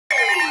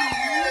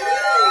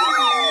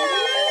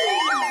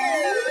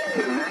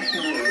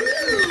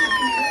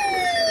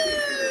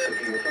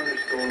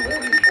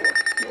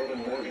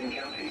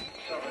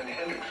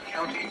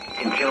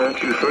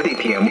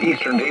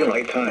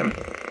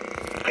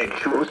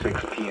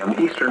2:06 p.m.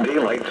 Eastern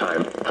Daylight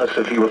Time, a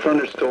severe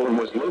thunderstorm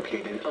was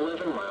located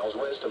 11 miles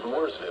west of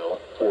Mooresville,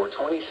 or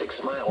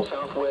 26 miles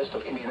southwest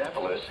of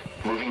Indianapolis,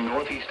 moving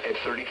northeast at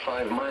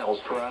 35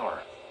 miles per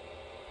hour.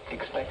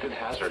 Expected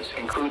hazards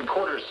include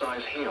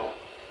quarter-size hail.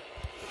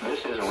 This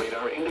is a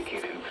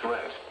radar-indicated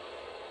threat.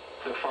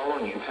 The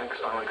following impacts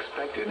are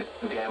expected.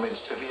 Damage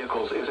to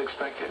vehicles is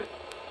expected.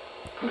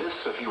 This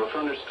severe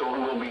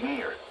thunderstorm will be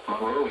near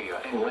Monrovia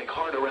and Lake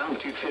Hart around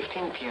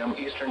 2:15 p.m.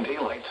 Eastern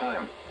Daylight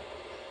Time.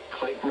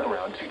 Clayton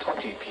around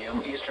 2:20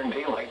 p.m. Eastern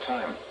Daylight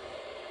Time.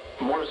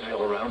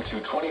 Mooresville around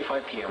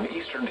 2:25 p.m.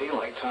 Eastern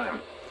Daylight Time.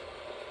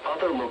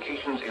 Other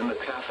locations in the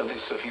path of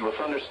this severe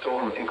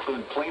thunderstorm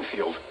include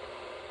Plainfield.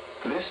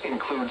 This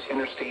includes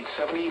Interstate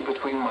 70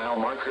 between mile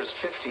markers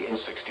 50 and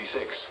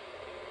 66.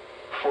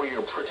 For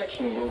your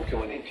protection, move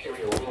to an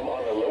interior room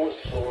on the lowest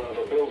floor of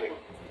a building.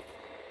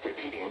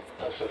 Repeating,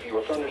 a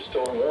severe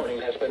thunderstorm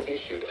warning has been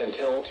issued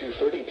until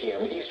 2:30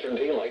 p.m. Eastern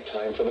Daylight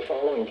Time for the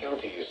following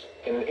counties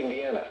in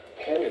Indiana: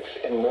 Hendricks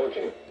and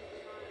Morgan.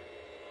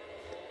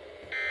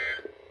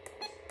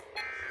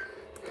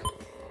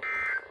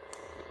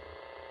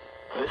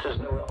 This is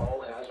NOAA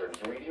All Hazards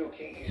Radio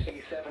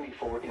KEC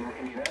 74 in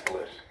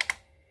Indianapolis.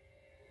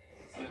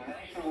 The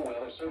National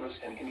Weather Service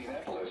in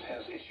Indianapolis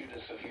has issued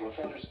a severe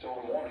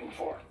thunderstorm warning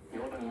for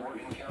northern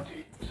Morgan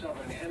County,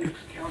 southern Hendricks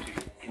County,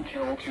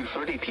 until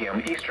 2:30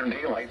 p.m. Eastern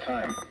Daylight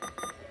Time.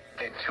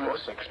 At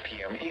 2:06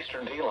 p.m.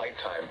 Eastern Daylight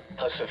Time,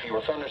 a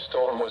severe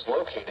thunderstorm was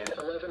located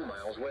 11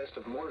 miles west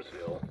of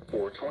Mooresville,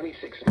 or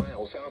 26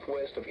 miles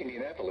southwest of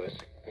Indianapolis,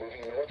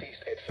 moving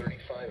northeast at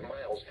 35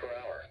 miles per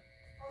hour.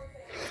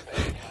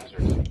 Expected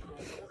hazards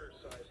include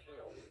quarter-size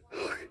hail.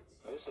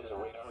 This is a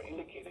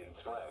radar-indicated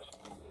threat.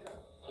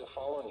 The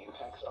following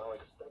impacts are